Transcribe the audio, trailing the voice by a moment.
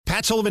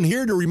Matt Sullivan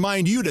here to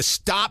remind you to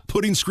stop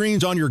putting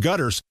screens on your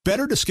gutters.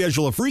 Better to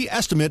schedule a free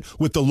estimate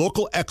with the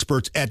local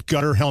experts at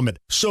Gutter Helmet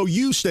so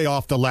you stay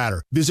off the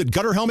ladder. Visit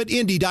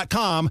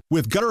GutterHelmetIndy.com.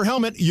 With Gutter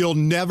Helmet, you'll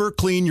never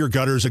clean your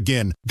gutters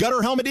again.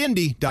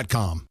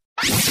 GutterHelmetIndy.com.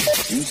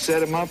 You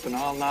set him up and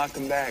I'll knock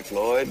him back,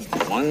 Lloyd.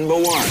 One by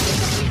one.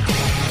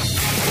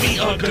 We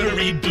are gonna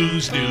read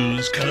Booze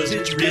News, cause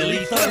it's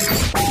really fun.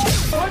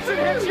 Once it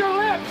hits your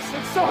lips,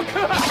 it's so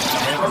good.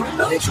 Hammer and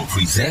Nigel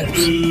present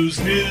Booze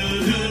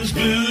News,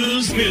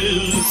 Booze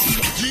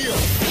News.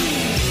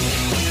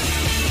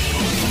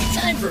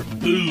 Time for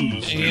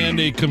booze. And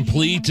a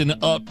complete and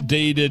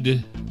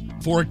updated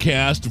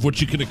forecast of what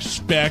you can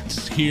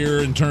expect here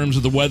in terms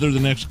of the weather the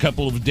next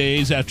couple of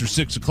days after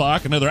 6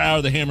 o'clock. Another hour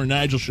of the Hammer and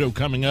Nigel show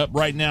coming up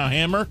right now.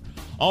 Hammer,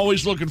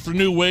 always looking for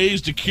new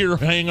ways to cure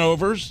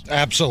hangovers.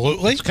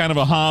 Absolutely. It's kind of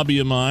a hobby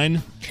of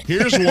mine.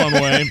 Here's one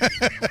way.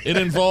 It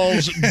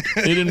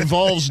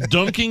involves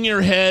dunking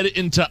your head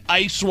into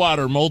ice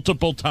water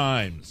multiple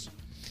times.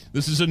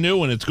 This is a new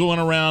one. It's going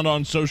around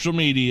on social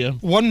media.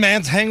 One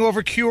man's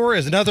hangover cure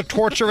is another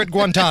torture at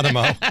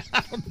Guantanamo.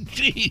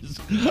 Jeez.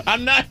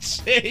 I'm not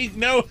saying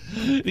no.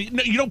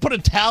 You don't put a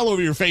towel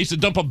over your face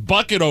and dump a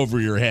bucket over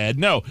your head.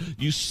 No.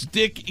 You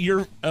stick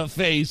your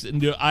face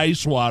into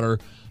ice water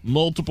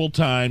multiple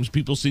times.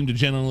 People seem to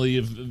generally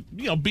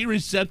be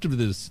receptive to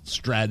this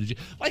strategy.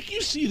 Like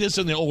you see this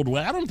in the old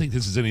way. I don't think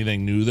this is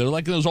anything new. They're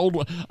like those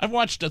old. I've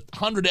watched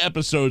 100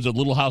 episodes of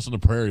Little House on the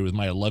Prairie with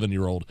my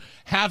 11-year-old.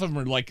 Half of them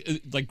are like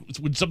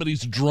when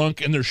somebody's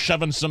drunk and they're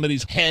shoving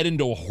somebody's head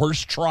into a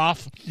horse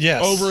trough.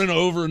 Yes. Over and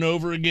over and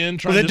over again.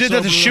 Well, they did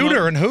that to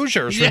Shooter and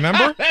Hoosiers. Yeah,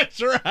 remember?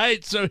 That's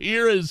right. So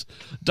here is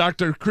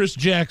Dr. Chris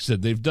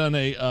Jackson. They've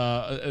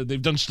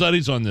done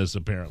studies on this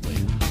apparently.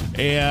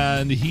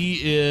 And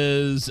he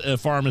is a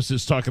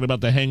pharmacist talking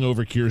about the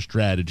hangover cure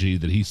strategy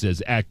that he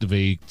says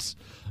activates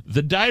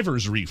the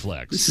diver's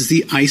reflex. This is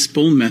the ice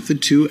bowl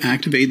method to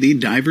activate the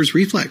diver's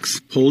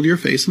reflex. Hold your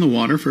face in the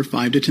water for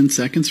 5 to 10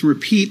 seconds and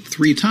repeat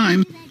 3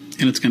 times,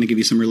 and it's going to give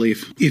you some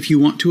relief. If you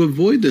want to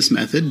avoid this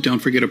method, don't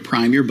forget to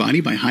prime your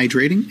body by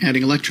hydrating,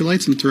 adding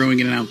electrolytes, and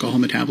throwing in an alcohol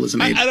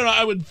metabolism aid. I don't know.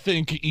 I would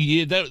think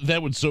that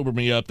would sober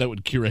me up. That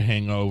would cure a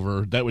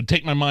hangover. That would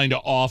take my mind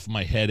off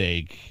my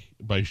headache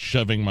by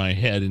shoving my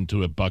head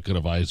into a bucket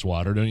of ice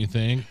water, don't you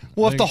think?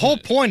 Well, if the whole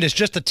point is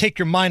just to take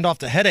your mind off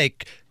the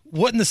headache,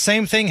 wouldn't the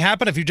same thing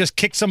happen if you just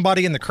kick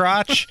somebody in the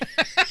crotch?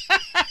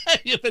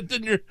 Yeah, but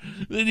then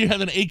you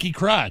have an achy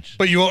crotch.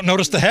 But you won't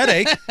notice the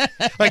headache.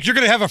 Like you're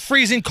going to have a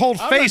freezing cold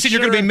face and you're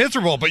going to be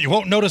miserable, but you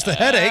won't notice the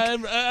headache.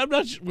 I'm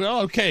not sure.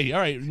 Well, okay, all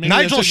right. Maybe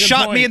Nigel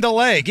shot me in the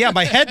leg. Yeah,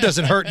 my head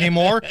doesn't hurt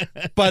anymore,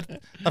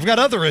 but I've got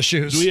other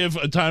issues. Do we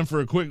have time for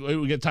a quick?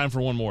 We get time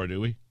for one more,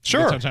 do we?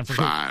 Sure. Time for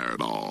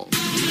Fireball.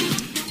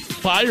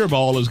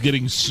 Fireball is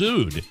getting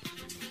sued,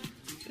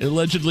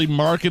 allegedly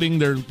marketing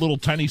their little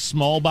tiny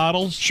small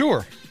bottles.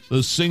 Sure.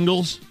 Those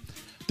singles.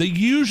 They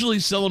usually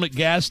sell them at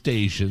gas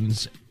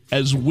stations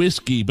as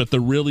whiskey, but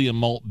they're really a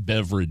malt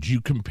beverage. You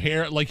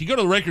compare, like you go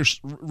to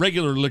the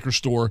regular liquor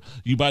store,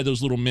 you buy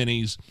those little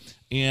minis,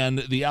 and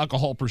the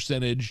alcohol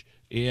percentage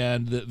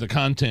and the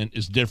content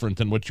is different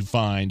than what you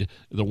find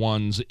the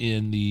ones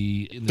in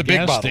the big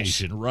gas bottles.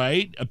 station,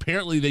 right?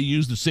 Apparently, they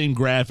use the same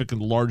graphic in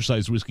the large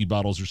size whiskey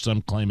bottles, or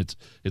some claim it's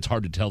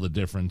hard to tell the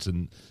difference,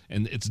 and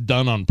it's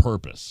done on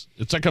purpose.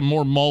 It's like a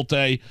more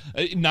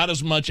not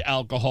as much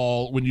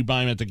alcohol when you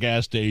buy them at the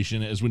gas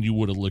station as when you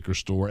would at a liquor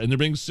store, and they're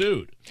being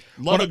sued.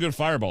 Love a good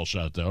Fireball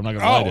shot, though. I'm not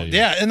gonna lie to you.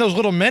 Yeah, and those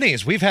little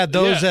minis. We've had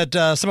those at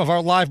some of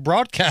our live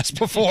broadcasts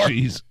before.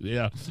 Jeez,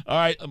 yeah. All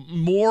right,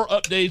 more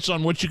updates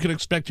on what you can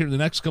expect here in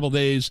the next couple of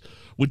days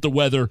with the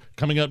weather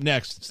coming up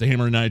next. It's the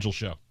Hammer and Nigel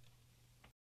Show.